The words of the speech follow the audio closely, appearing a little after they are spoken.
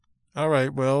All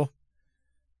right, well,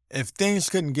 if things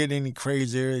couldn't get any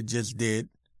crazier, it just did.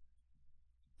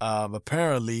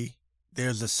 Apparently,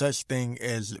 there's a such thing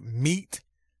as meat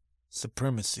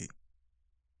supremacy.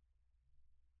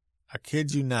 I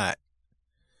kid you not.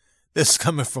 This is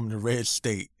coming from the red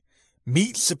state.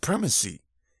 Meat supremacy.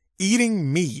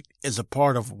 Eating meat is a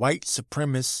part of white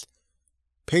supremacist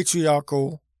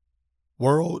patriarchal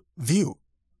world view.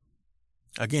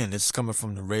 Again, this is coming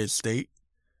from the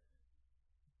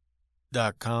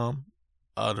redstate.com,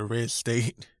 the red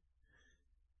state.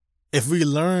 If we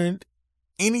learned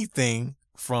anything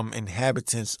from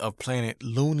inhabitants of planet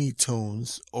Looney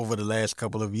Tunes over the last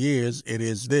couple of years, it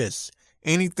is this.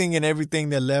 Anything and everything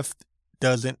that left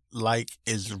doesn't like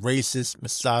is racist,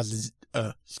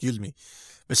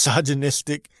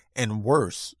 misogynistic, and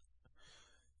worse.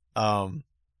 And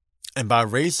by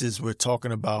racist, we're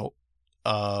talking about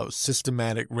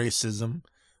systematic racism,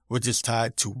 which is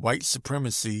tied to white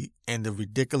supremacy and the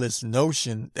ridiculous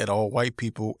notion that all white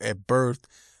people at birth,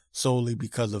 solely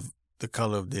because of the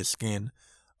color of their skin,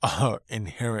 are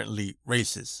inherently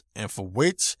racist, and for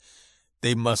which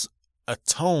they must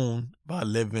atone by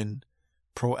living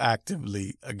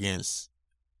proactively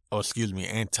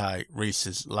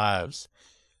anti-racist lives.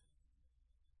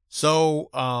 So,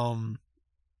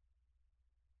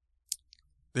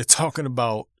 they're talking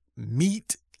about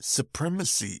meat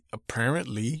supremacy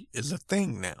apparently is a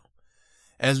thing now.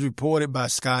 As reported by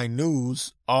Sky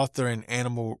News, author and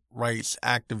animal rights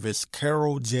activist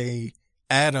Carol J.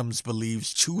 Adams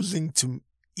believes choosing to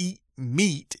eat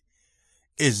meat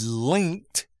is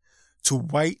linked to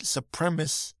white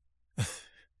supremacist.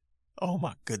 Oh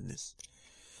my goodness.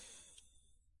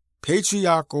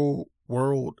 Patriarchal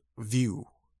world view.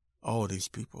 Oh, these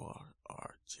people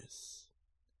are just.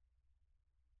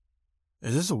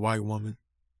 Is this a white woman?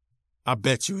 I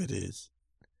bet you it is.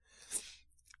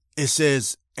 It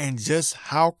says, and just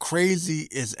how crazy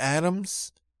is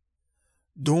Adams?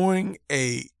 During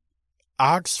a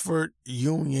Oxford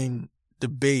Union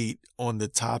debate on the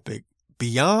topic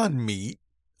Beyond Meat.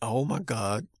 Oh my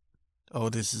God. Oh,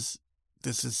 this is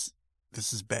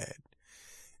bad.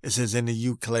 It says in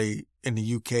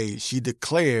the UK, she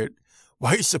declared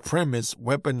white supremacists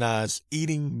weaponize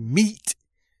eating meat,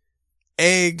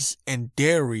 eggs, and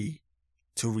dairy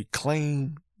to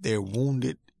reclaim their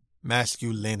wounded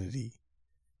masculinity.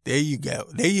 There you go.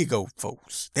 There you go,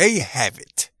 folks. There you have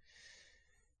it.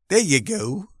 There you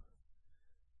go.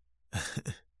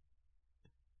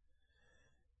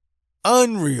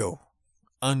 Unreal.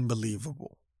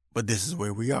 Unbelievable. But this is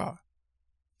where we are.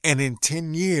 And in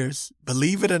 10 years,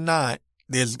 believe it or not,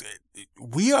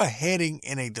 we are heading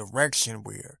in a direction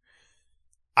where,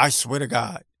 I swear to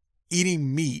God,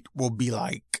 eating meat will be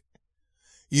like,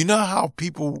 you know how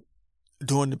people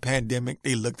during the pandemic,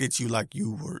 they looked at you like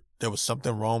there was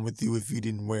something wrong with you if you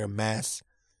didn't wear a mask?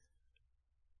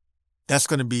 That's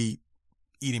going to be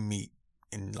eating meat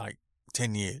in like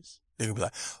 10 years. They're going to be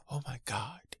like, oh my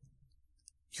God,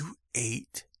 you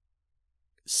ate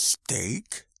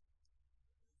steak?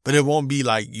 But it won't be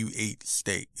like you ate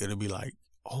steak. It'll be like,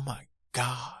 oh my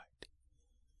God,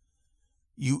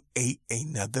 you ate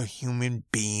another human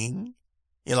being?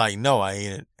 You're like, no, I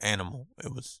ate an animal.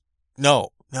 No,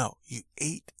 you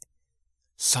ate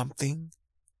something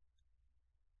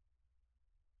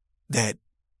that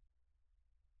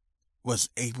was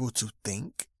able to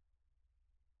think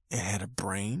and had a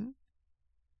brain.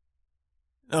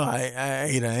 No, I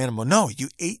ate an animal. No, you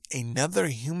ate another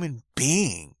human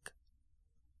being.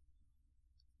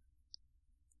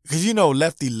 Because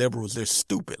lefty liberals, they're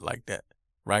stupid like that,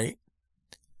 right?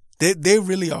 They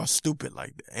really are stupid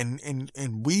like that.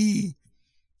 And we,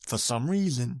 for some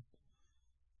reason,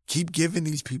 keep giving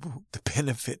these people the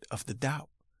benefit of the doubt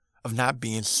of not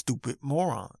being stupid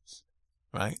morons,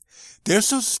 right? They're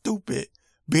so stupid.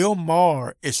 Bill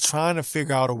Maher is trying to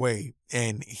figure out a way,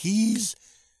 and he's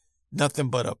nothing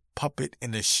but a puppet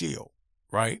in a shield,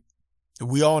 right?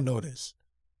 We all know this,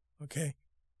 okay?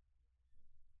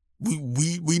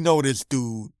 We know this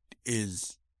dude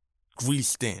is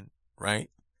greased in, right?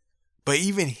 But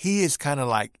even he is kind of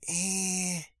like,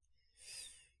 you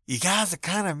guys are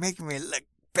kind of making me look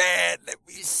bad. Let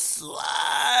me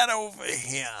slide over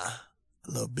here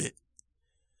a little bit.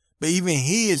 But even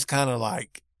he is kind of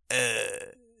like,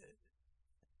 I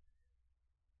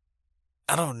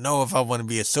don't know if I want to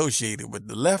be associated with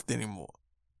the left anymore.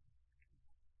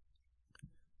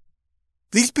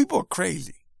 These people are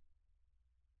crazy.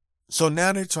 So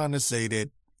now they're trying to say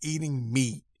that eating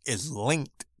meat is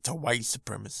linked to white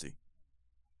supremacy.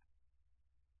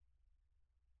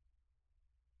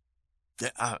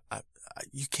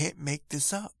 You can't make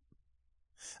this up.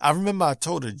 I remember I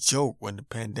told a joke when the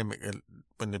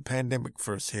pandemic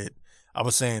first hit. I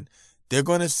was saying they're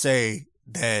going to say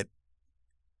that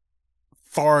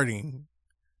farting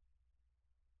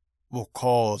will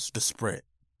cause the spread.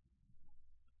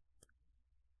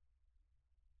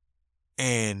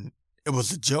 And it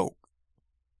was a joke.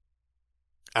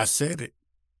 I said it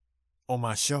on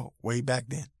my show way back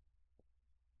then.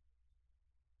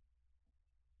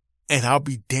 And I'll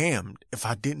be damned if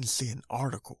I didn't see an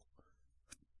article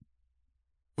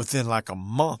within like a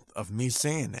month of me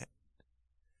saying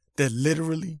that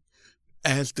literally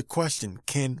asked the question,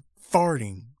 can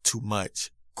farting too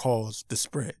much cause the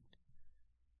spread?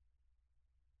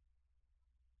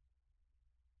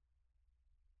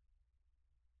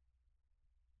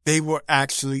 They were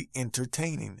actually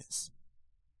entertaining this.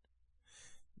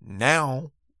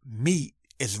 Now, meat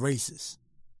is racist.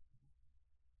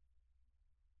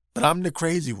 But I'm the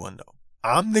crazy one, though.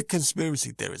 I'm the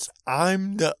conspiracy theorist.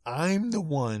 I'm the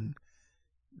one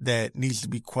that needs to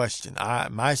be questioned.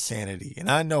 My sanity. And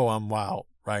I know I'm wild,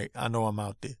 right? I know I'm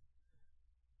out there.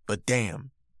 But damn.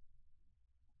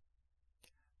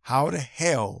 How the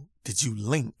hell did you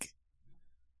link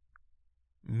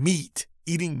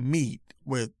eating meat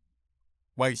with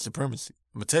white supremacy?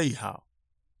 I'm going to tell you how.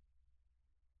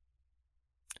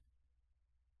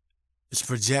 It's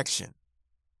projection.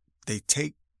 They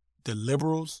take the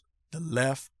liberals, the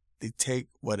left, they take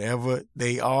whatever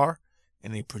they are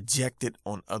and they project it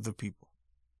on other people.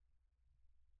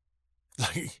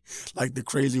 Like the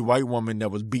crazy white woman that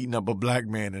was beating up a black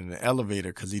man in an elevator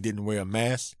because he didn't wear a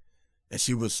mask. And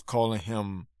she was calling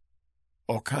him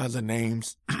all kinds of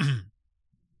names,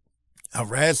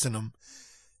 harassing him,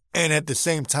 and at the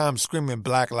same time screaming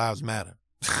Black Lives Matter.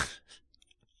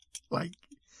 Like,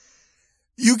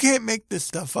 you can't make this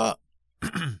stuff up.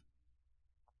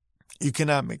 You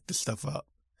cannot make this stuff up.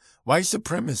 White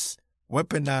supremacists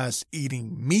weaponize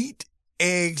eating meat,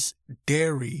 eggs,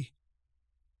 dairy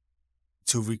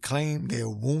to reclaim their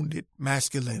wounded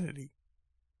masculinity.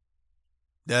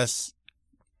 That's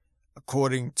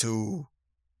according to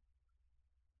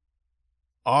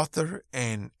author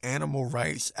and animal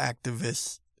rights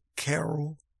activist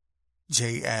Carol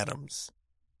J. Adams.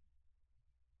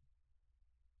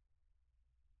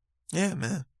 Yeah,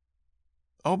 man.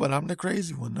 Oh, but I'm the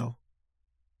crazy one, though.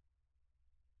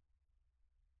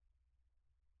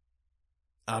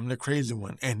 I'm the crazy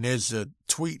one. And there's a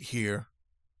tweet here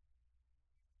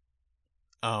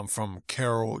from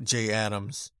Carol J.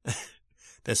 Adams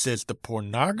that says the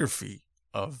pornography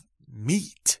of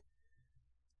meat.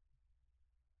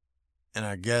 And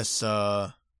I guess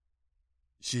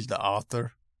she's the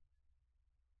author.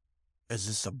 Is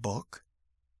this a book?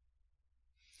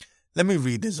 Let me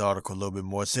read this article a little bit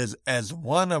more. It says, as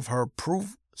one of her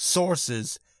proof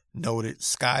sources noted,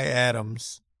 Sky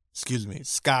Adams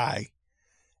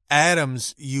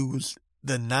used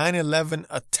the 9/11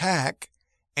 attack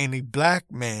and a black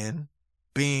man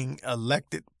being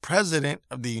elected president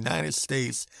of the United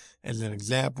States as an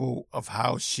example of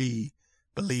how she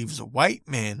believes white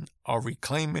men are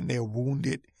reclaiming their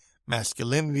wounded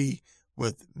masculinity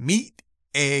with meat,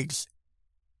 eggs,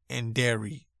 and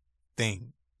dairy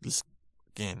thing. This,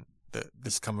 again,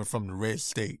 this coming from the red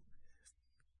state.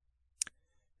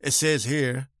 It says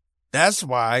here, that's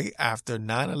why after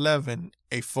 9/11,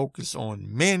 a focus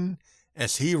on men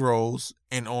as heroes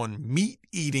and on meat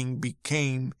eating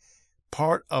became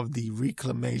part of the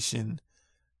reclamation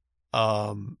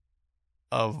of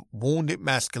wounded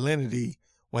masculinity.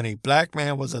 When a black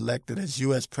man was elected as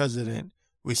U.S. president,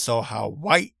 we saw how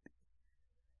white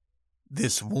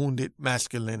this wounded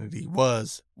masculinity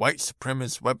was. White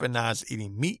supremacists weaponized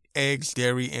eating meat, eggs,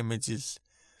 dairy, images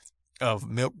of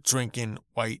milk-drinking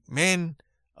white men,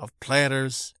 of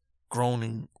platters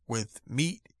groaning with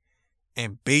meat,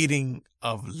 and baiting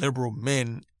of liberal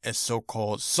men as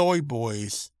so-called soy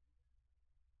boys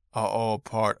are all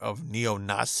part of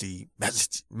neo-Nazi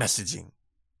messaging.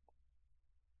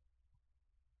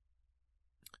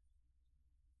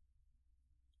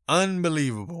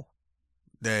 Unbelievable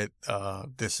that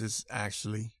this is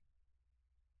actually,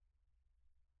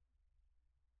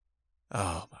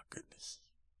 oh my goodness.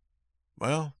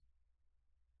 Well,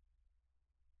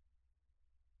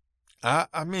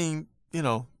 I mean, you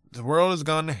know, the world has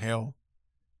gone to hell.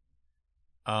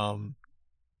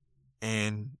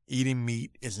 And eating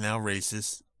meat is now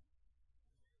racist.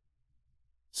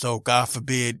 So God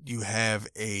forbid you have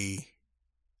if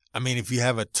you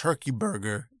have a turkey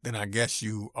burger, then I guess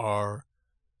you are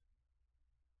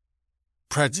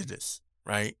prejudiced,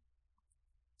 right?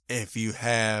 If you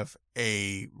have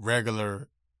a regular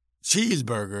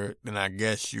cheeseburger, then I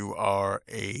guess you are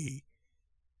a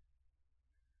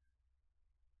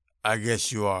I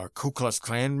guess you are a Ku Klux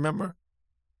Klan member.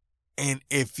 And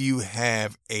if you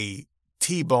have a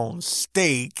T-bone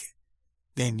steak,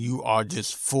 then you are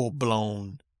just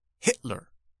full-blown Hitler,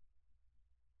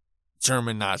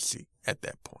 German Nazi at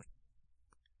that point.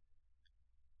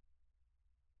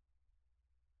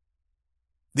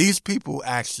 These people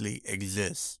actually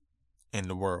exist in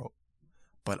the world,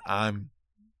 but I'm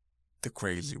the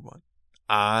crazy one.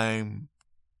 I'm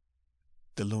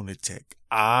the lunatic.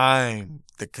 I'm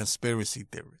the conspiracy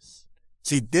theorist.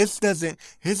 See,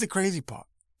 here's the crazy part.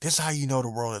 This is how you know the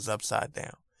world is upside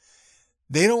down.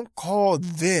 They don't call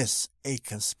this a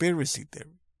conspiracy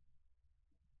theory.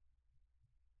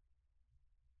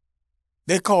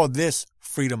 They call this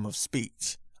freedom of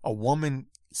speech. A woman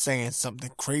saying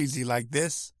something crazy like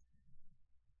this,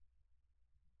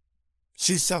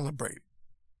 she's celebrated.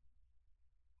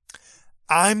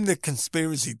 I'm the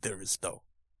conspiracy theorist, though,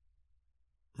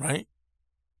 right?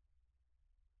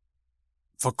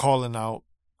 For calling out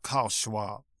Klaus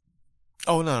Schwab.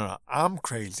 Oh, no. I'm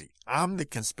crazy. I'm the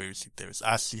conspiracy theorist.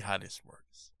 I see how this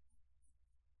works.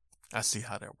 I see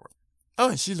how that works. Oh,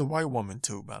 and she's a white woman,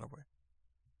 too, by the way.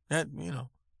 That,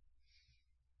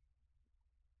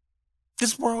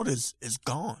 this world is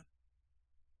gone.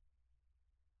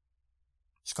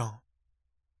 It's gone.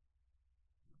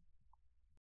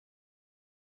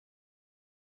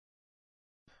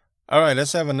 All right,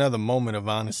 let's have another moment of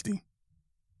honesty.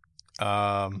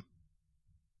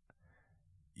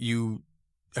 You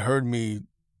heard me,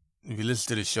 if you listen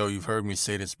to the show, you've heard me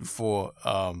say this before.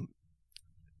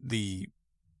 The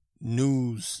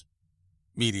news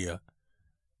media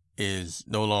is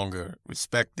no longer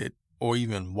respected or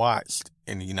even watched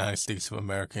in the United States of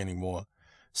America anymore.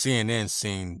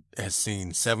 CNN has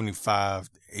seen 75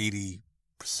 to 80%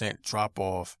 drop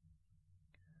off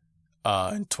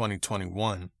in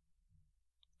 2021.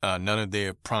 None of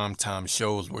their primetime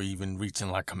shows were even reaching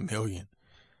like 1 million.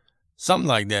 Something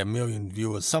like that, 1 million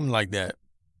viewers, something like that.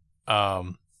 I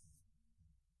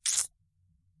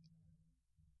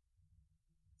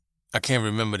can't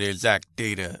remember the exact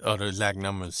data or the exact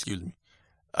numbers, excuse me.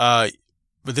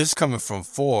 But this is coming from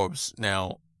Forbes.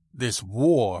 Now, this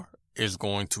war is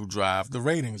going to drive the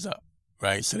ratings up,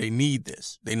 right? So they need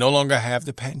this. They no longer have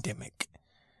the pandemic,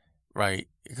 right?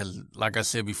 Because like I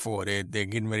said before, they're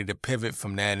getting ready to pivot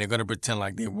from that, and they're going to pretend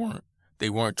like they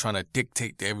weren't trying to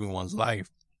dictate to everyone's life.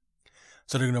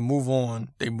 So they're going to move on.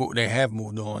 They have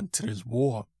moved on to this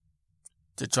war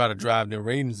to try to drive their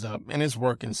ratings up, and it's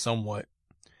working somewhat.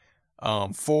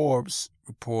 Forbes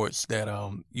reports that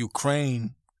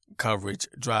Ukraine coverage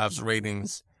drives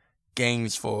ratings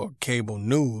gains for cable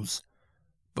news,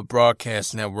 but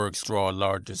broadcast networks draw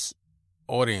largest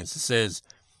audience. It says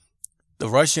the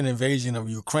Russian invasion of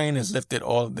Ukraine has lifted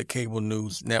all of the cable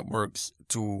news networks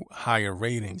to higher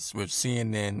ratings, with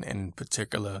CNN in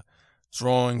particular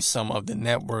drawing some of the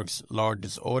network's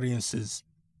largest audiences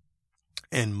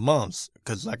in months,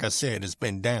 because like I said, it's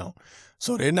been down.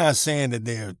 So they're not saying that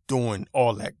they're doing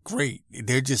all that great.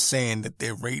 They're just saying that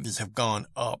their ratings have gone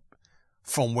up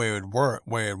from where it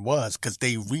was, because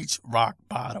they reached rock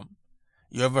bottom.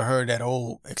 You ever heard that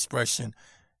old expression,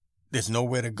 there's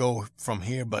nowhere to go from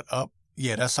here but up?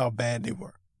 Yeah, that's how bad they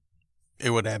were.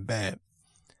 They were that bad.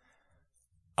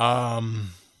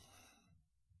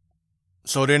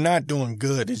 So they're not doing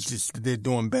good. It's just they're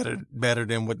doing better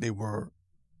than what they were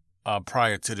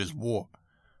prior to this war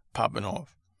popping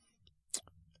off.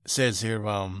 It says here,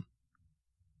 on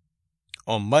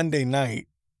Monday night,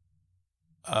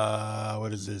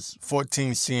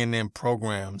 14 CNN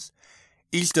programs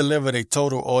each delivered a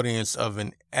total audience of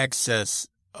an excess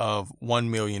of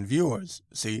 1 million viewers.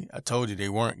 See, I told you they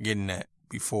weren't getting that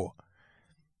before.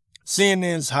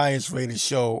 CNN's highest rated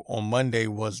show on Monday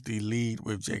was The Lead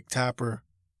with Jake Tapper,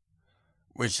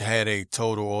 which had a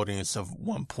total audience of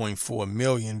 1.4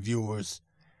 million viewers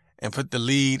and put The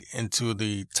Lead into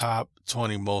the top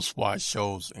 20 most watched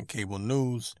shows in cable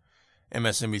news.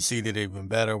 MSNBC did even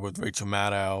better with Rachel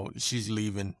Maddow. She's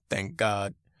leaving, thank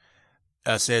God.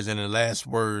 Says in the last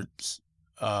word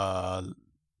with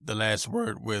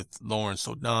Lawrence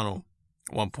O'Donnell,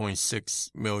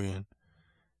 1.6 million.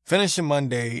 Finishing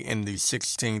Monday in the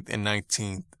 16th and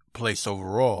 19th place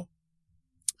overall,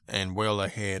 and well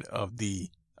ahead of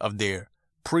their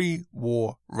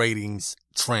pre-war ratings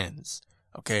trends.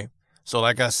 Okay, so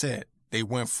like I said, they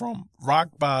went from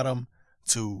rock bottom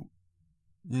to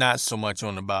not so much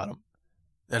on the bottom.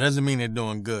 That doesn't mean they're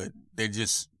doing good. They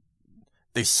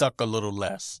suck a little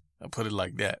less. I'll put it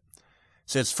like that.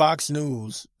 Says Fox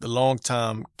News, the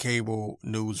longtime cable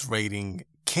news rating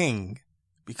king,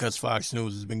 because Fox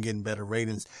News has been getting better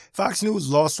ratings. Fox News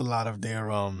lost a lot of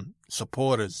their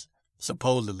supporters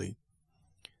supposedly,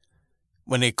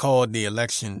 when they called the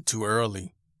election too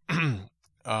early,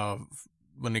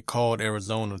 when they called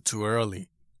Arizona too early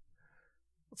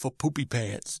for poopy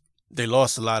pads, they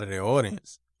lost a lot of their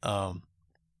audience.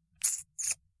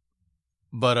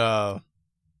 But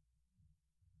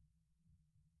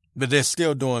they're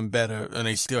still doing better, and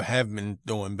they still have been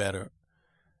doing better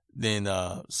than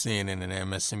CNN and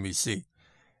MSNBC.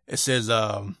 It says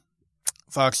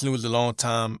Fox News, a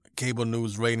long-time cable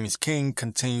news ratings king,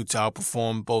 continued to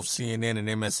outperform both CNN and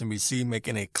MSNBC,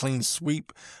 making a clean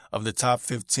sweep of the top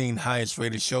 15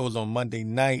 highest-rated shows on Monday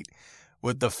night,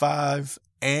 with The Five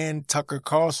and Tucker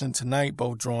Carlson tonight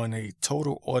both drawing a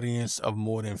total audience of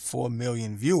more than 4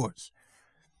 million viewers.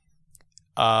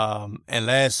 And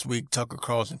last week, Tucker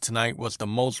Carlson Tonight was the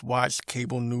most watched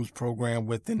cable news program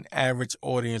with an average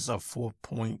audience of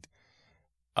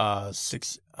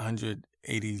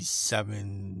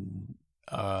 4.687,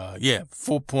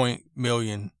 4 point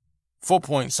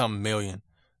something million,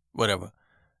 whatever,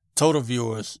 total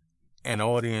viewers, an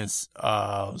audience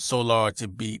so large to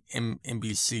beat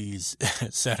NBC's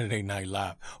Saturday Night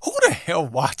Live. Who the hell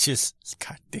watches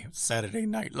goddamn Saturday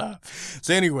Night Live?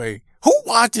 So anyway, who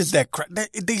watches that crap?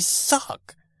 They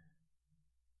suck.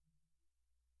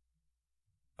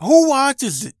 Who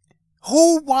watches it?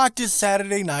 Who watches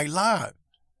Saturday Night Live?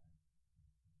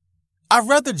 I'd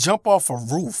rather jump off a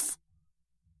roof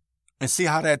and see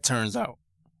how that turns out.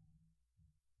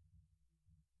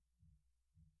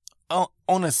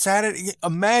 On a Saturday,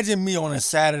 imagine me on a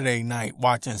Saturday night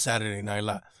watching Saturday Night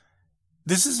Live.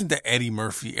 This isn't the Eddie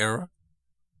Murphy era.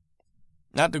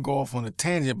 Not to go off on a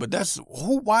tangent, but that's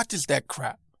who watches that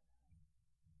crap.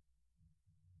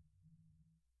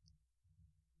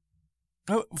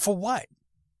 For what?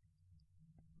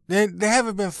 They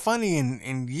haven't been funny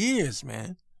in years,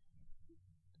 man.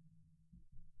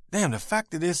 Damn, the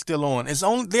fact that they're still on,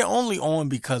 they're only on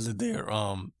because of their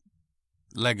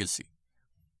legacy.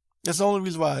 That's the only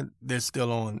reason why they're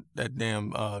still on that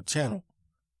damn channel.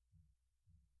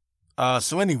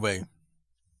 So anyway,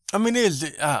 I mean,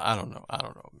 I don't know,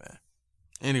 man.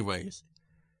 Anyways,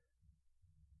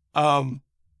 I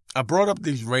brought up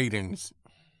these ratings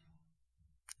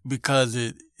because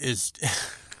it's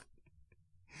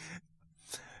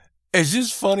it's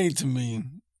just funny to me.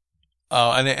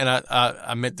 And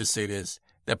I meant to say this,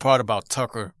 that part about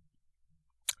Tucker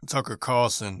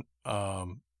Carlson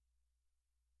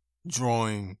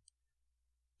drawing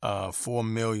 4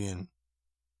 million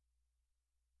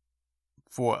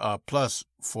plus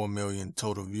 4 million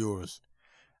total viewers.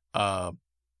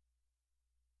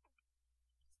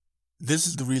 This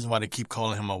is the reason why they keep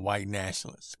calling him a white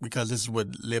nationalist, because this is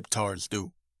what libtards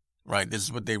do, right? This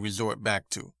is what they resort back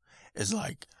to. It's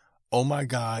like, oh my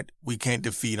God, we can't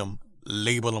defeat them.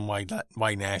 Label them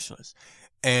white nationalists.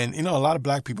 And, a lot of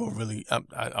black people really,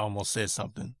 I almost said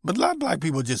something, but a lot of black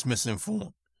people are just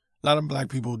misinformed. A lot of black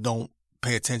people don't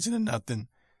pay attention to nothing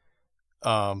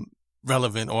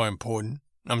relevant or important.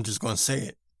 I'm just going to say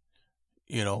it,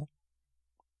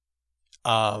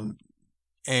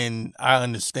 and I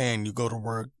understand you go to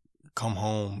work, come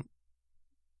home,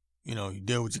 you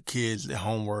deal with your kids, their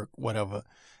homework, whatever.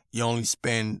 You only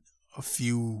spend a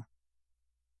few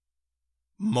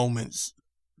moments,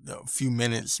 a few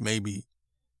minutes maybe,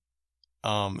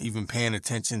 even paying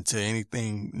attention to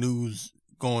anything news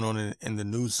going on in the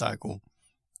news cycle.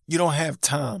 You don't have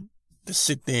time to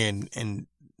sit there and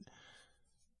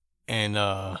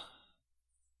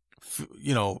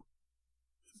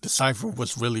decipher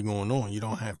what's really going on. You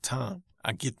don't have time.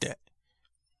 I get that.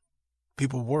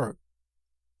 People work.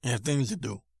 You have things to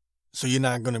do. So you're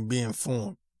not going to be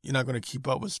informed. You're not going to keep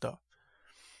up with stuff.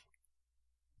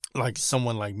 Like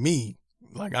someone like me,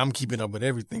 like I'm keeping up with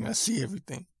everything. I see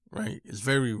everything, right? It's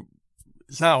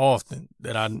not often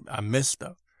that I miss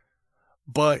stuff.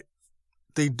 But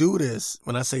they do this.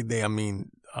 When I say they, I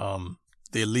mean the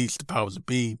elites, the powers that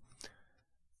be,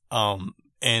 and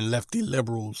lefty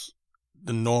liberals,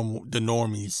 the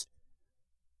normies.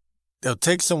 They'll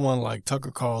take someone like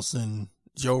Tucker Carlson,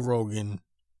 Joe Rogan,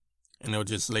 and they'll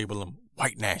just label them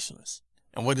white nationalists.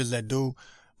 And what does that do?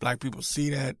 Black people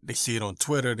see that. They see it on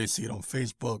Twitter. They see it on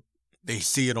Facebook. They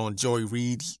see it on Joy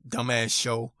Reid's dumbass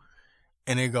show.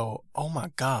 And they go, oh my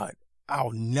God,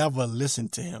 I'll never listen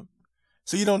to him.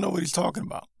 So you don't know what he's talking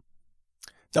about.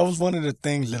 That was one of the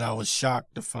things that I was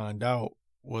shocked to find out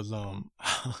was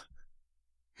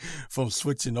from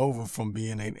switching over from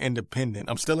being an independent.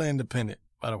 I'm still an independent,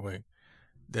 by the way,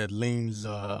 that leans,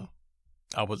 I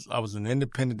was an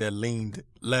independent that leaned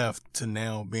left to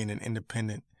now being an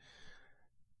independent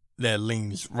that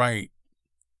leans right.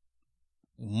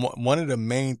 One of the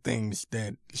main things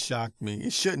that shocked me,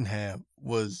 it shouldn't have,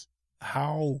 was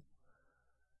how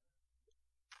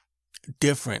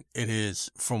different it is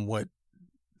from what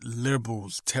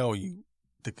liberals tell you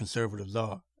the conservatives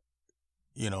are.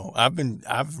 You know,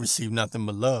 I've received nothing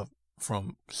but love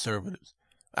from conservatives.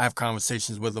 I have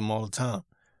conversations with them all the time,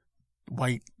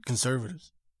 white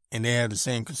conservatives, and they have the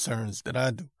same concerns that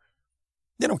I do.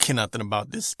 They don't care nothing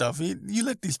about this stuff. You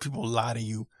let these people lie to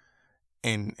you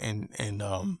and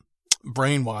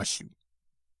brainwash you.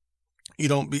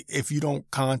 If you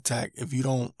don't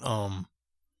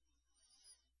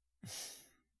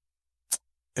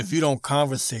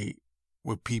conversate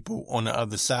with people on the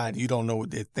other side, you don't know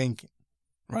what they're thinking,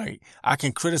 right? I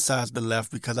can criticize the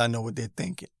left because I know what they're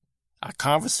thinking. I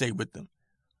conversate with them.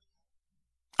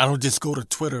 I don't just go to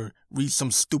Twitter, read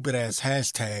some stupid ass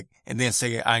hashtag, and then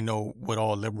say I know what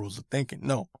all liberals are thinking.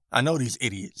 No, I know these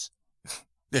idiots.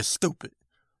 They're stupid.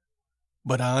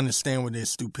 But I understand where their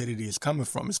stupidity is coming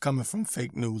from. It's coming from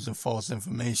fake news and false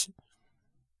information.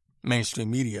 Mainstream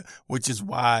media, which is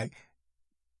why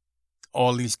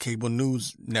all these cable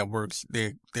news networks,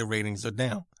 their ratings are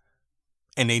down.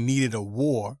 And they needed a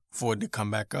war for it to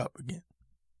come back up again.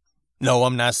 No,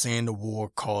 I'm not saying the war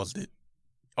caused it.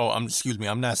 I'm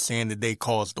not saying that they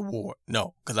caused the war.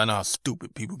 No, because I know how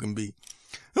stupid people can be.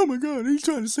 Oh my God, he's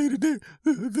trying to say that they...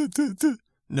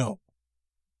 No,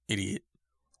 idiot.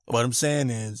 What I'm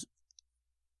saying is,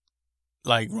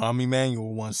 like Rahm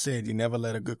Emanuel once said, you never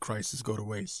let a good crisis go to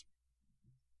waste.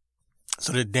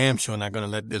 So they're damn sure not going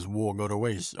to let this war go to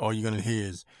waste. All you're going to hear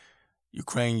is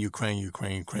Ukraine, Ukraine,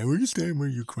 Ukraine, Ukraine. Where you stand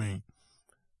with Ukraine?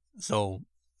 So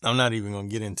I'm not even going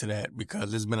to get into that because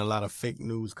there's been a lot of fake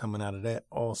news coming out of that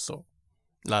also.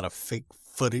 A lot of fake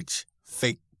footage,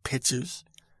 fake pictures.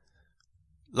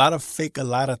 A lot of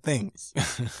things.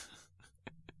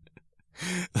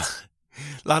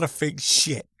 A lot of fake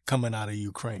shit coming out of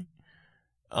Ukraine.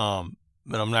 But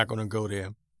I'm not going to go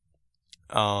there.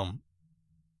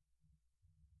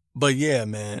 But yeah,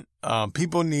 man,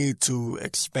 people need to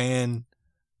expand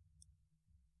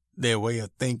their way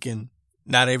of thinking.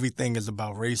 Not everything is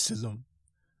about racism.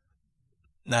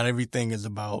 Not everything is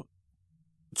about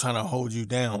trying to hold you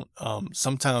down.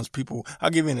 Sometimes people, I'll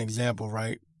give you an example,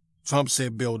 right? Trump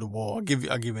said build a wall. I'll give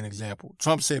you an example.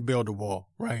 Trump said build a wall,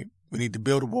 right? We need to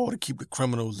build a wall to keep the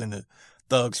criminals and the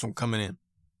thugs from coming in.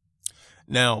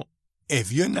 Now,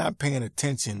 if you're not paying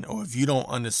attention or if you don't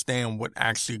understand what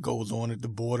actually goes on at the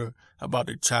border about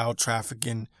the child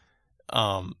trafficking,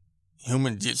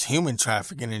 human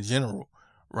trafficking in general,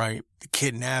 right? The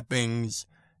kidnappings,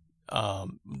 the I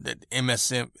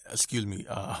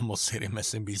almost said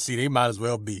MSNBC. They might as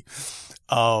well be,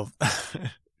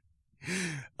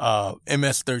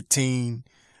 MS-13.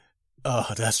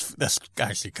 That's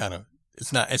actually kind of,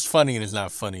 it's funny and it's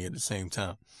not funny at the same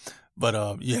time.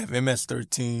 But, you have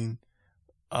MS-13,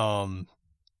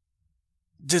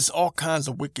 just all kinds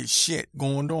of wicked shit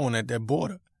going on at that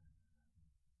border.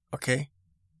 Okay.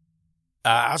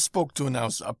 I spoke to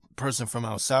a person from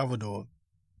El Salvador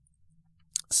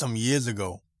some years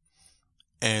ago,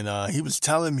 and he was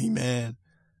telling me, man,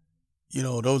 you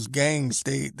know, those gangs,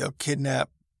 they'll kidnap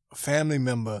a family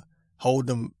member, hold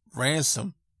them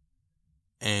ransom,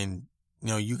 and, you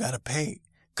know, you got to pay.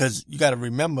 Because you got to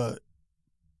remember,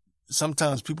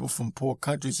 sometimes people from poor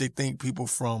countries, they think people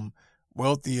from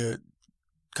wealthier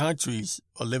countries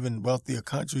or live in wealthier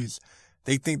countries,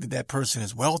 they think that person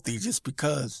is wealthy just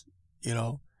because, you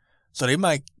know. So they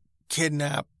might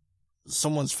kidnap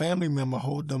someone's family member,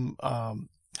 hold them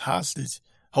hostage,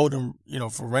 hold them, you know,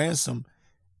 for ransom,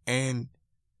 and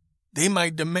they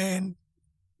might demand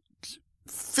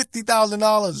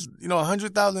 $50,000, you know,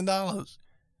 $100,000.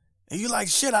 And you're like,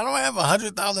 shit, I don't have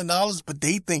 $100,000, but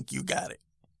they think you got it.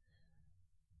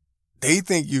 They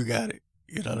think you got it.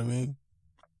 You know what I mean?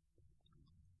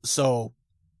 So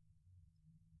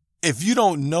if you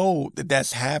don't know that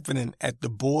that's happening at the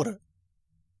border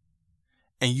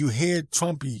and you hear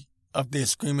Trumpy up there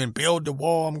screaming, build the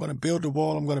wall, I'm going to build the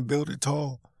wall, I'm going to build it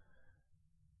tall,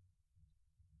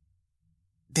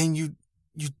 then you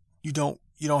don't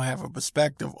have a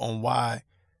perspective on why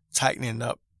tightening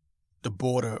up the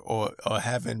border or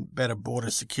having better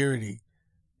border security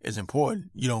is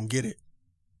important. You don't get it.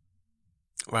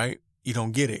 Right? You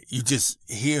don't get it. You just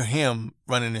hear him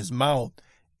running his mouth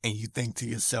and you think to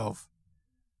yourself,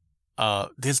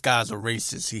 this guy's a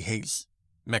racist. He hates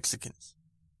Mexicans.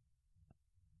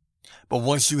 But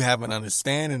once you have an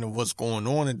understanding of what's going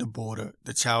on at the border,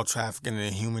 the child trafficking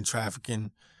and the human trafficking,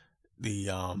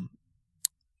 the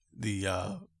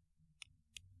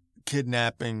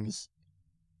kidnappings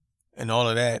and all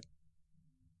of that,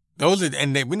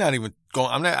 we're not even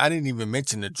going, I didn't even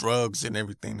mention the drugs and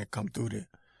everything that come through there.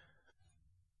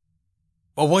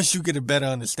 But once you get a better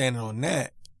understanding on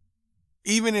that,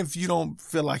 even if you don't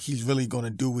feel like he's really going to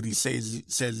do what he says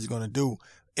he's going to do,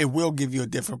 it will give you a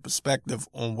different perspective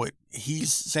on what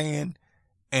he's saying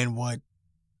and what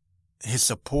his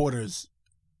supporters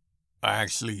are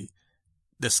actually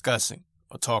discussing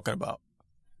or talking about.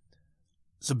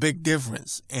 It's a big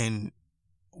difference in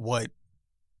what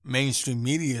mainstream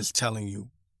media is telling you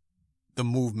the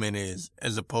movement is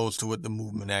as opposed to what the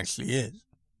movement actually is.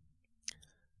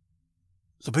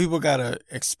 So people got to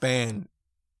expand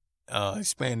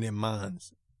their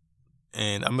minds.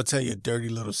 And I'm going to tell you a dirty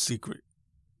little secret.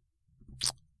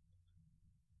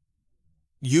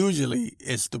 Usually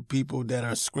it's the people that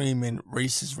are screaming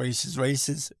racist, racist,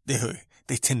 racist.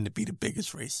 They tend to be the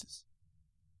biggest racists.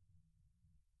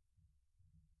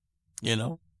 You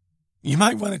know? You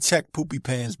might want to check Poopy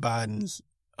Pants Biden's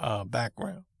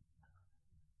background.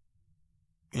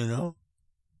 You know?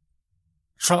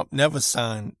 Trump never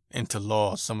signed into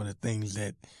law some of the things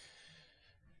that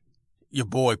your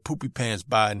boy Poopy Pants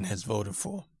Biden has voted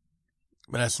for.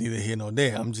 But that's neither here nor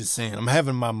there. I'm just saying, I'm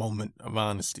having my moment of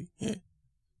honesty here.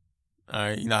 All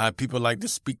right, you know how people like to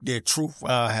speak their truth?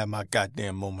 Well, I have my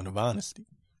goddamn moment of honesty.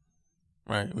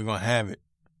 Right, we're going to have it.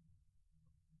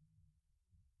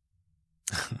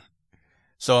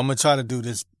 So I'm going to try to do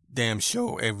this damn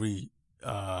show every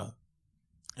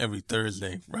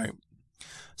Thursday, right?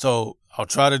 So I'll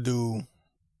try to do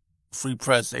Free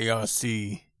Press ARC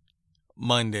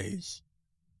Mondays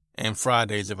and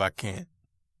Fridays if I can,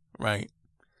 right?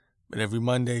 But every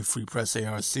Monday, Free Press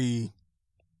ARC,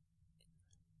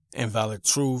 Invalid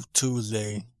Truth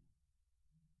Tuesday.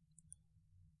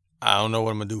 I don't know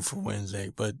what I'm going to do for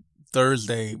Wednesday, but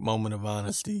Thursday, Moment of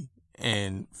Honesty,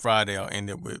 and Friday I'll end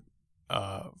it with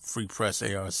Free Press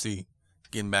ARC,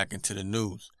 getting back into the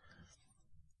news.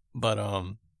 But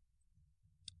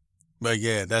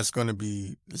yeah, that's going to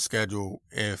be the schedule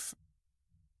if,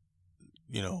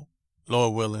 you know,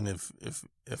 Lord willing,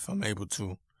 if I'm able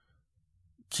to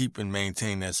keep and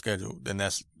maintain that schedule, then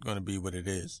that's going to be what it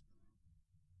is.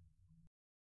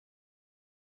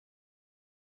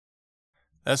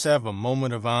 Let's have a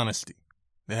moment of honesty.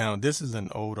 Now, this is an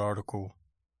old article.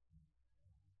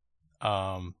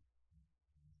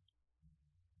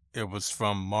 It was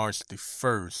from March the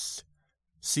 1st.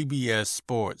 CBS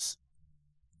Sports.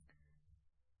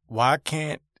 Why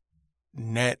can't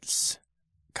Nets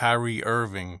Kyrie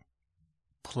Irving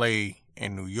play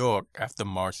in New York after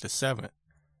March the 7th?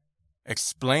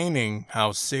 Explaining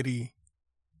how city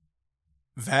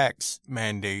vax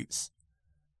mandates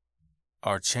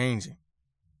are changing.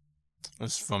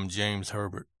 It's from James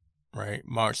Herbert, right?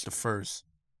 March the 1st.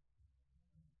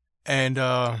 And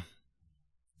I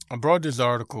brought this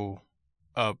article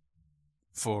up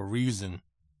for a reason.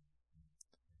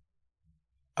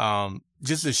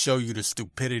 Just to show you the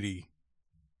stupidity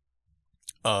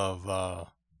of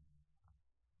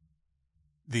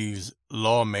these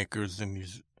lawmakers and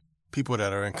these people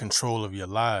that are in control of your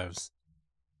lives,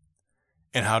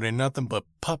 and how they're nothing but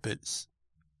puppets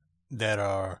that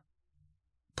are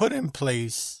put in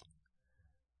place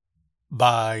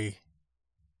by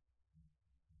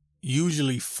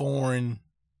usually foreign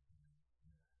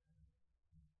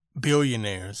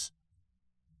billionaires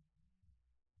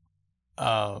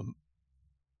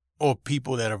or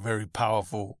people that are very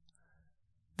powerful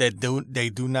that they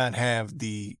do not have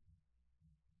the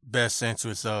best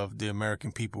interests of the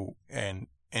American people in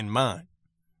mind.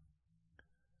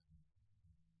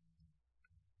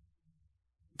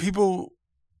 People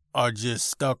are just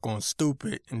stuck on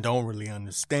stupid and don't really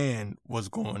understand what's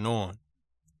going on.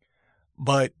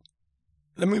 But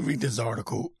let me read this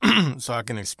article so I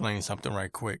can explain something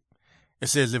right quick. It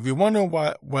says, if you're wondering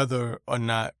whether or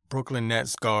not Brooklyn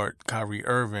Nets guard Kyrie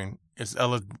Irving is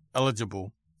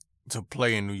eligible to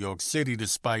play in New York City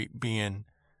despite being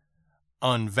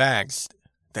unvaxxed,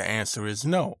 the answer is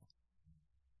no.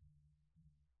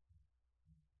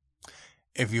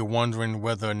 If you're wondering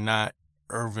whether or not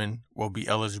Irving will be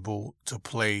eligible to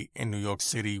play in New York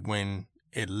City when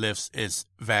it lifts its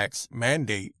vax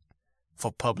mandate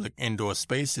for public indoor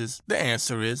spaces, the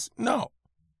answer is no.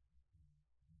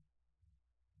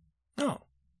 No.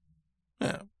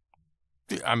 Yeah.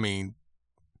 I mean,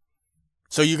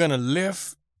 so you're going to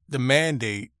lift the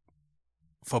mandate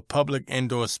for public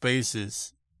indoor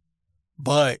spaces,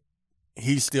 but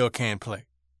he still can't play.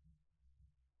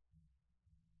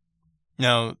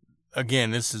 Now,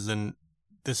 again,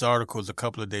 this article is a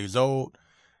couple of days old.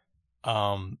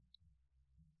 And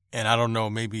I don't know,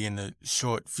 maybe in the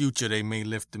short future, they may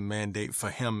lift the mandate for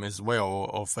him as well,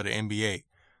 or for the NBA,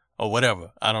 or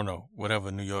whatever. I don't know,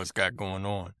 whatever New York's got going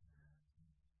on.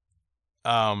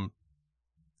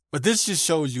 But this just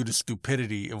shows you the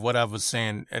stupidity of what I was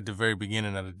saying at the very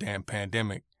beginning of the damn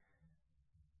pandemic.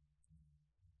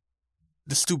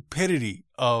 The stupidity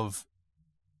of,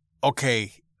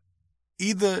 okay,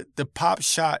 either the pop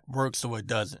shot works or it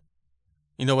doesn't.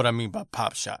 You know what I mean by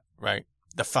pop shot, right?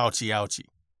 The Fauci ouchie.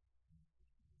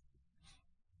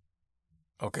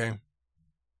 Okay?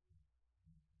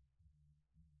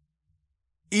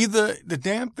 Either the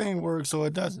damn thing works or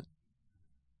it doesn't.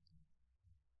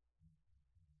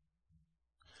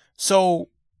 So,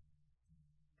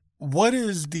 what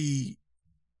is the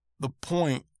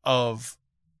point of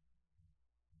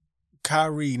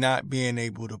Kyrie not being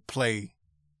able to play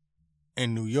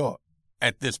in New York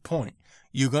at this point?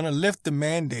 You're going to lift the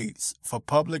mandates for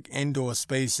public indoor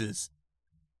spaces,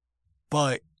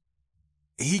 but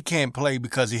he can't play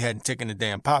because he hadn't taken the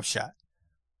damn pop shot.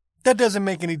 That doesn't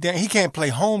make any damn... He can't play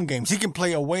home games. He can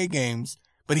play away games,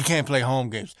 but he can't play home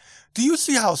games. Do you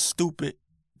see how stupid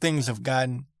things have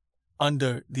gotten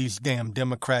under these damn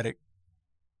Democratic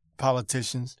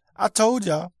politicians? I told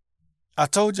y'all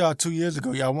 2 years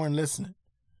ago. Y'all weren't listening.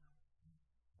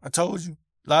 I told you.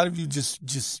 A lot of you just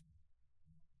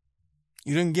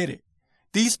you didn't get it.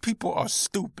 These people are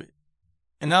stupid.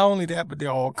 And not only that, but they're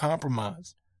all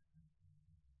compromised.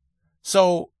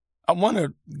 So I want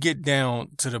to get down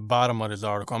to the bottom of this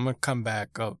article. I'm going to come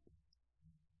back up.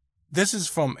 This is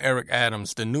from Eric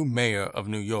Adams, the new mayor of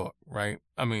New York, right?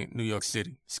 I mean, New York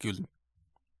City, excuse me.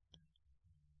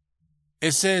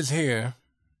 It says here,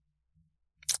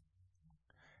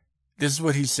 this is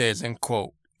what he says, end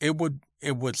quote, it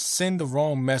would send the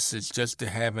wrong message just to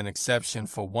have an exception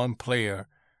for one player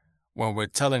when we're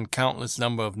telling countless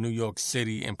number of New York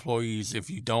City employees if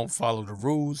you don't follow the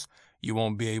rules, you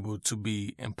won't be able to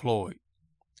be employed,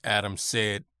 Adams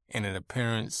said in an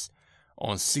appearance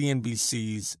on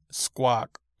CNBC's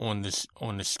Squawk on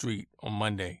the Street on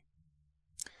Monday.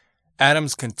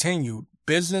 Adams continued,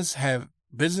 businesses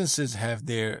have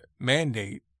their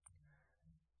mandate.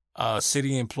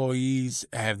 City employees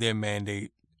have their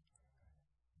mandate.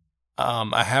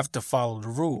 I have to follow the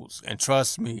rules. And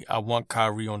trust me, I want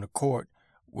Kyrie on the court.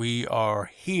 We are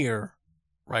here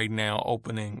right now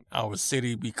opening our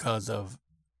city because of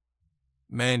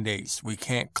mandates. We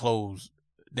can't close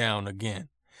down again.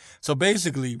 So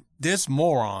basically, this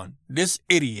moron, this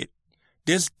idiot,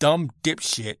 this dumb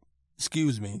dipshit,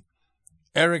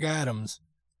 Eric Adams,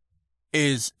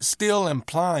 is still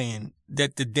implying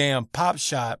that the damn pop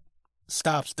shot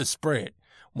stops the spread.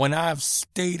 When I've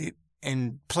stated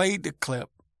and played the clip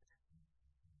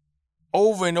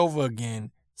over and over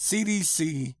again,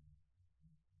 CDC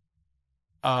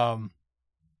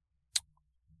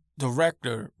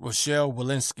Director Rochelle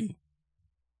Walensky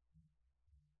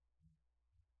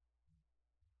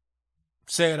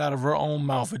said out of her own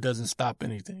mouth, it doesn't stop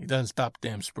anything. It doesn't stop the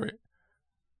damn spread.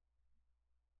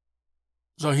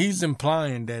 So he's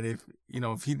implying that if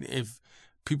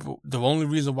people, the only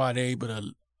reason why they're able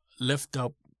to lift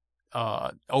up,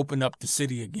 open up the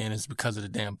city again is because of the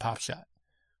damn pop shot.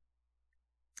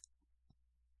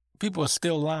 People are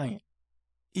still lying,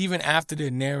 even after their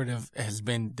narrative has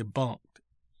been debunked.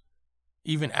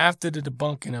 Even after the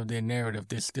debunking of their narrative,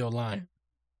 they're still lying.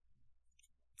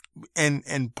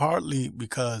 And partly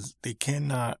because they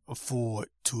cannot afford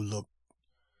to look.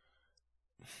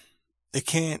 They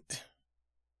can't.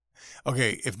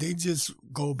 Okay, if they just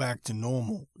go back to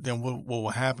normal, then what will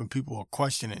happen? People will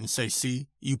question it and say, see,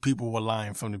 you people were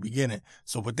lying from the beginning.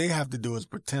 So what they have to do is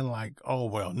pretend like, oh,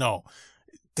 well, no,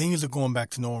 things are going back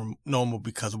to normal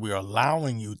because we are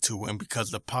allowing you to and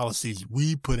because the policies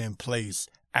we put in place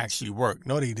actually work.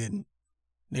 No, they didn't.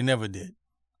 They never did.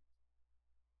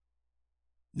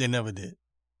 They never did.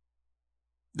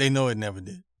 They know it never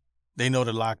did. They know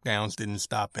the lockdowns didn't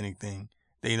stop anything.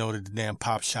 They know that the damn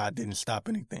pop shot didn't stop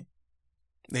anything.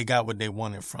 They got what they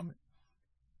wanted from it.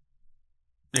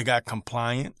 They got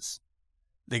compliance.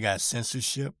 They got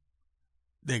censorship.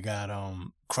 They got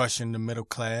crushing the middle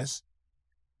class.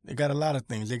 They got a lot of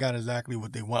things. They got exactly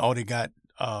what they want. Oh, they got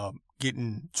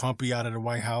getting Trumpy out of the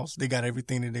White House. They got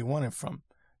everything that they wanted from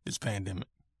this pandemic.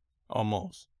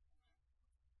 Almost.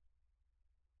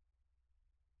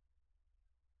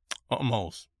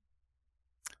 Almost.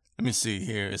 Let me see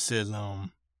here. It says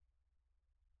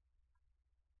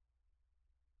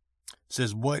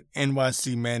what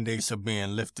NYC mandates are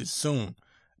being lifted soon.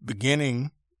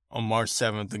 Beginning on March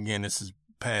 7th, again, this is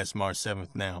past March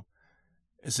 7th now.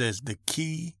 It says the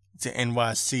key to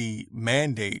NYC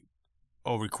mandate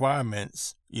or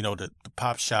requirements, the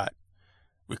pop shot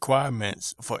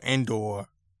requirements for indoor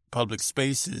public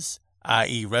spaces,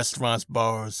 i.e. restaurants,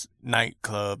 bars,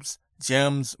 nightclubs,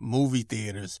 gyms, movie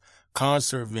theaters,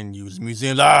 concert venues,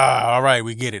 museums, all right,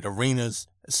 we get it, arenas,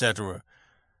 etc.,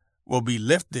 will be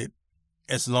lifted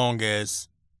as long as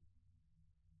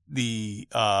the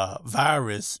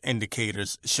virus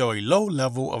indicators show a low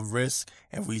level of risk,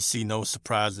 and we see no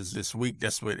surprises this week.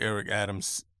 That's what Eric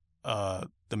Adams,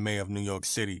 the mayor of New York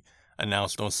City,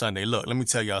 announced on Sunday. Look, let me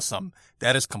tell y'all something.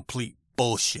 That is complete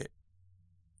bullshit.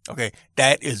 Okay,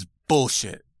 that is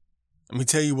bullshit. Let me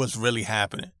tell you what's really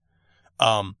happening.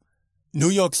 New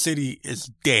York City is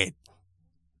dead.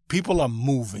 People are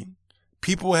moving.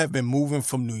 People have been moving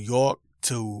from New York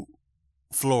to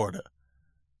Florida.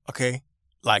 Okay?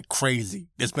 Like crazy.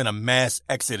 There's been a mass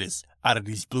exodus out of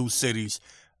these blue cities,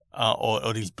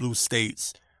 or these blue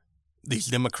states, these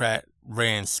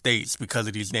Democrat-ran states, because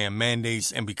of these damn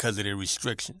mandates and because of their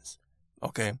restrictions.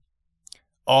 Okay?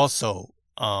 Also,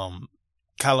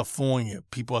 California,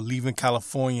 people are leaving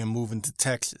California and moving to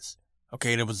Texas.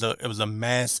 Okay, it was a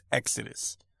mass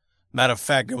exodus. Matter of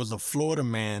fact, there was a Florida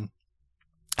man,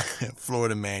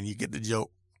 you get the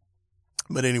joke.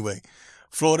 But anyway,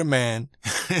 Florida man,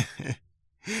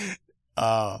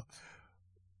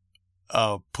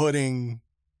 putting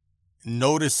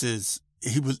notices.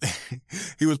 He was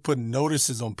putting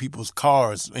notices on people's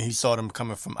cars when he saw them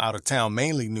coming from out of town,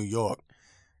 mainly New York.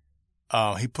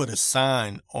 He put a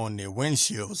sign on their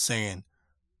windshield saying,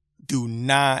 "Do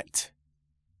not."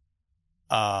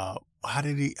 How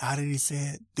did he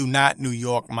say it? "Do not New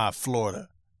York my Florida,"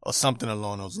 or something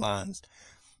along those lines.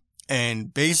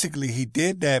 And basically he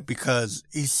did that because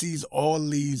he sees all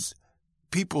these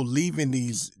people leaving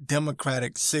these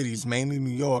Democratic cities, mainly New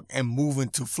York, and moving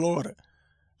to Florida.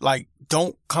 Like,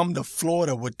 don't come to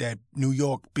Florida with that New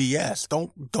York BS.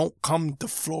 Don't come to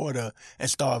Florida and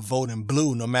start voting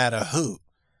blue no matter who.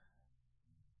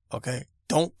 Okay?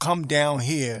 Don't come down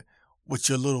here with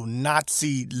your little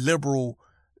Nazi liberal,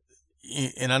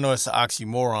 and I know it's an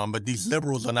oxymoron, but these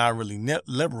liberals are not really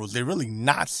liberals. They're really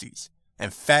Nazis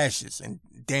and fascists and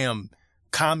damn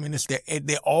communists.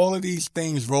 They're all of these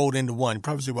things rolled into one. You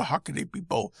probably say, well, how could they be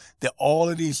both? They're all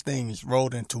of these things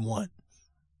rolled into one.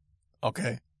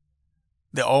 Okay?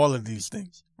 They're all of these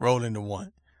things rolled into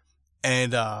one.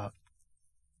 And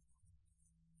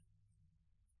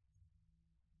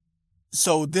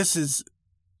so this is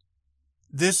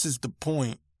the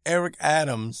point. Eric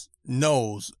Adams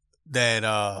knows that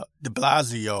de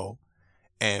Blasio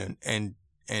and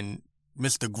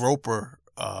Mr. Groper,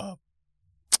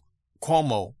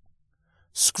 Cuomo,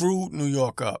 screwed New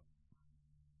York up.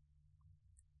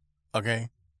 Okay?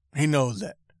 He knows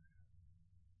that.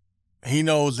 He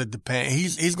knows that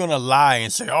he's going to lie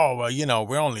and say, oh, well,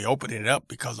 we're only opening it up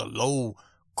because of low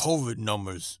COVID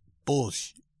numbers.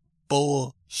 Bullshit.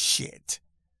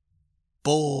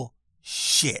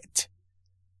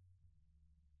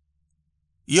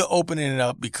 You're opening it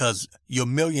up because your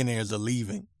millionaires are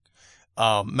leaving.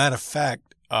 Matter of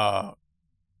fact,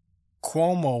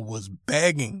 Cuomo was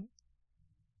begging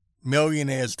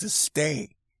millionaires to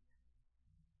stay.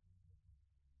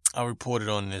 I reported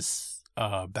on this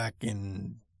back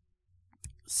in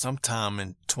sometime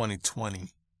in 2020. I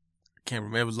can't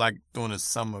remember. It was like during the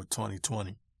summer of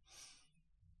 2020.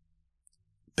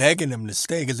 Begging them to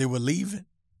stay because they were leaving.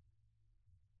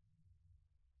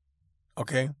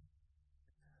 Okay?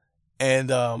 And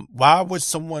why would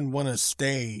someone want to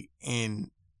stay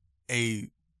in a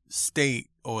state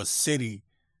or a city,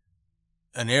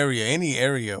 an area, any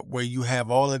area where you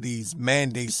have all of these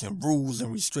mandates and rules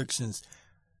and restrictions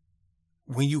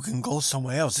when you can go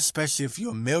somewhere else, especially if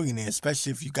you're a millionaire,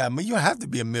 especially if you don't have to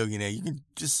be a millionaire. You can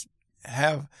just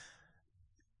have,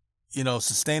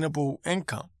 sustainable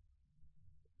income.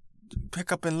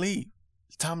 Pick up and leave.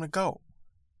 It's time to go.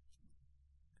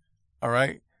 All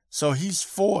right. So he's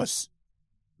forced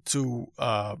to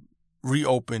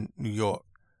reopen New York.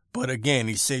 But again,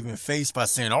 he's saving face by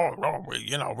saying, oh, no,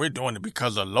 we're doing it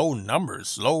because of low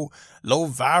numbers, low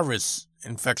virus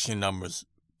infection numbers.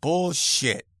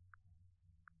 Bullshit.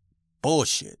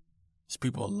 These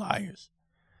people are liars.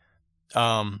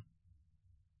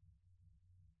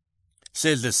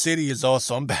 Says the city is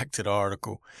also, I'm back to the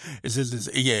article. It says,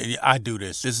 I do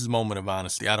this. This is moment of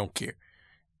honesty. I don't care.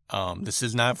 This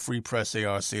is not Free Press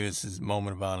ARC. This is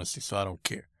moment of honesty, so I don't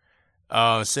care.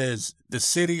 It says the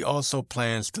city also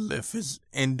plans to lift its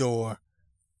indoor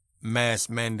mask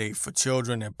mandate for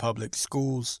children in public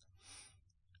schools.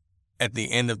 At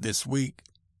the end of this week,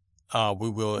 we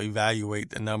will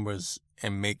evaluate the numbers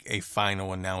and make a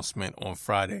final announcement on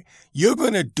Friday. You're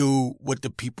going to do what the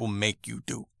people make you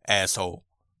do, asshole.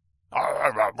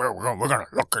 We're going to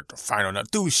look at the final number.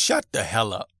 Dude, shut the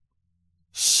hell up.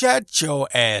 Shut your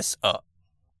ass up.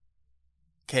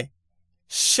 Okay?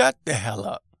 Shut the hell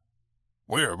up.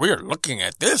 we're looking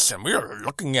at this and we're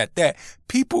looking at that.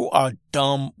 People are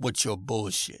dumb with your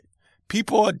bullshit.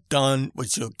 People are done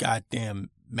with your goddamn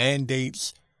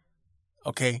mandates.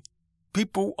 Okay?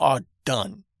 People are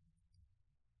done.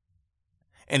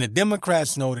 And the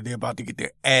Democrats know that they're about to get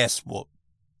their ass whooped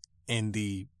in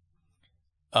the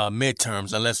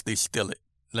midterms unless they steal it.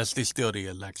 Unless they steal the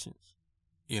elections.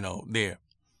 There.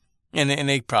 And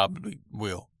they probably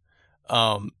will.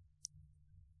 But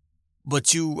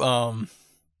you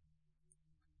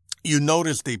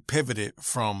notice they pivoted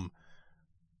from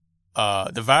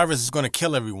the virus is going to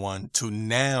kill everyone to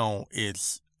now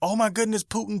it's, oh my goodness,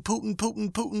 Putin.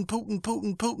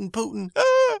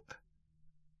 Ah!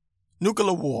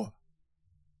 Nuclear war.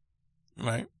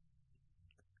 Right?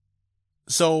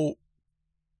 So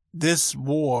this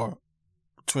war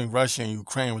between Russia and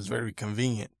Ukraine was very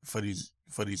convenient for these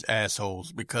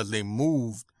assholes because they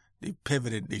moved, they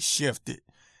pivoted, they shifted,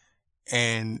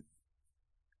 and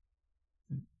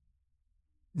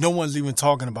no one's even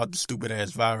talking about the stupid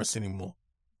ass virus anymore.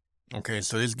 Okay,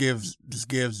 so this gives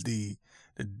the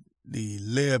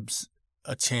libs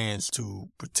a chance to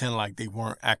pretend like they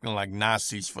weren't acting like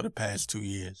Nazis for the past 2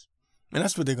 years. And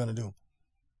that's what they're going to do.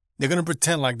 They're going to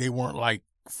pretend like they weren't like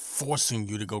forcing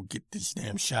you to go get this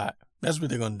damn shot. That's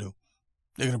what they're going to do.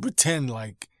 They're going to pretend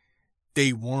like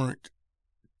they weren't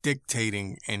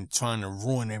dictating and trying to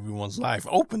ruin everyone's life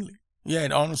openly. Yeah,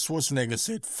 and Arnold Schwarzenegger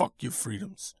said, fuck your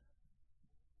freedoms.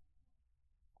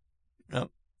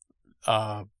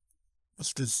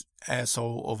 What's this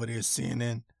asshole over there,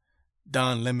 CNN?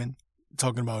 Don Lemon,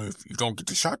 talking about if you don't get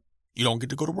the shot, you don't get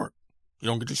to go to work. You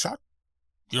don't get the shot,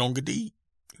 you don't get to eat.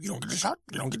 If you don't get the shot,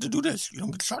 you don't get to do this. You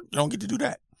don't get the shot, you don't get to do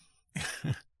that.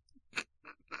 But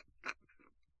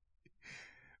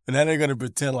now they're gonna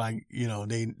pretend like,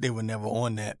 they were never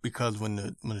on that, because when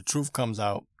the truth comes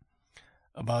out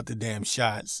about the damn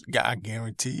shots, I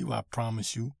guarantee you, I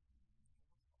promise you,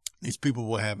 these people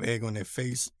will have egg on their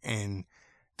face and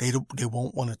they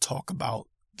won't want to talk about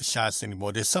the shots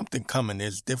anymore. There's something coming.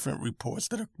 There's different reports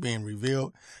that are being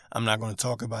revealed. I'm not going to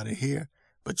talk about it here,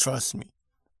 but trust me,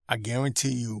 I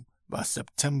guarantee you by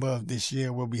September of this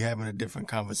year, we'll be having a different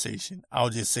conversation. I'll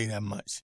just say that much.